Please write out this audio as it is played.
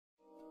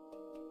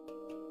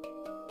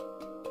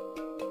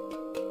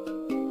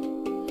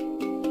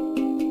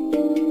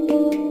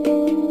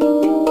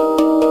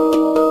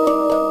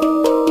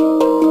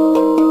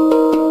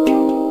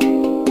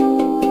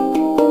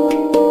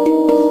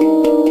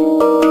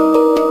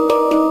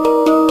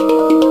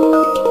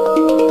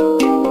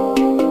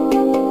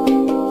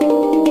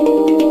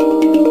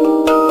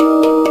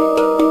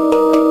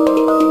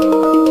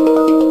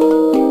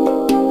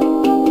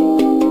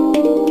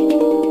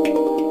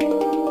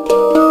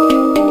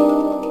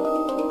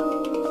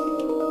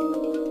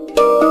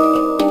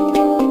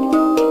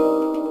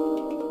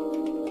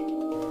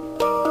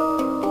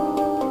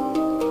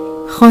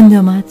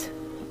خواندمت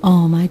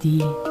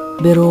آمدی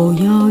به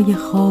رؤیای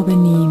خواب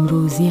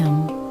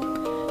نیمروزیم،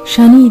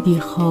 شنیدی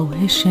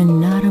خواهش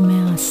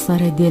نرم از سر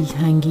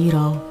دلتنگی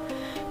را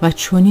و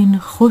چنین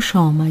خوش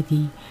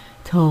آمدی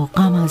تا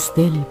غم از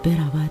دل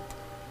برود.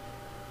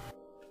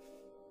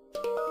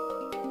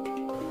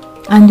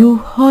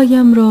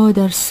 اندوه‌هایم را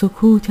در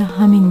سکوت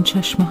همین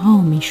چشمه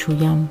ها می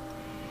شویم،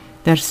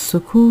 در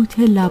سکوت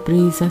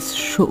لبریز از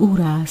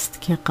شعور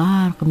است که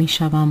غرق می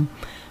شوم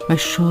و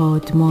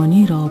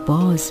شادمانی را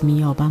باز می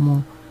یابم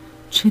و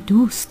چه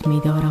دوست می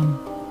دارم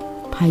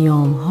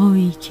پیام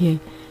هایی که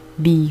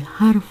بی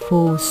حرف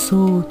و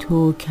صوت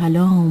و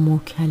کلام و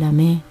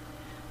کلمه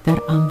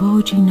در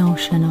امواجی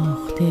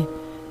ناشناخته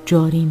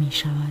جاری می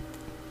شود.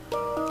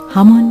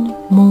 همان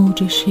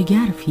موج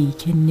شگرفی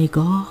که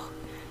نگاه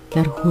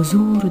در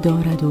حضور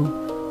دارد و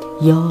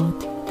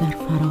یاد در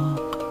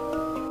فراق.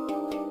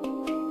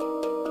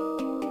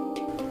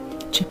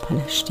 چه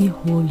پلشتی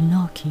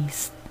هولناکی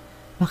است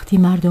وقتی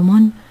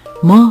مردمان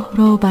ماه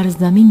را بر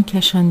زمین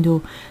کشند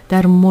و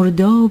در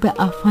مرداب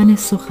عفن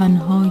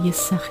سخنهای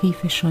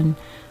سخیفشان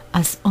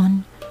از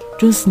آن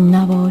جز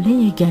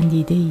نواله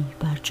گندیده‌ای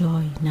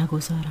برجای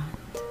نگذارند.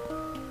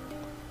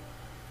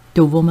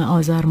 2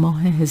 آذر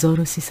ماه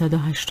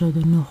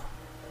 1389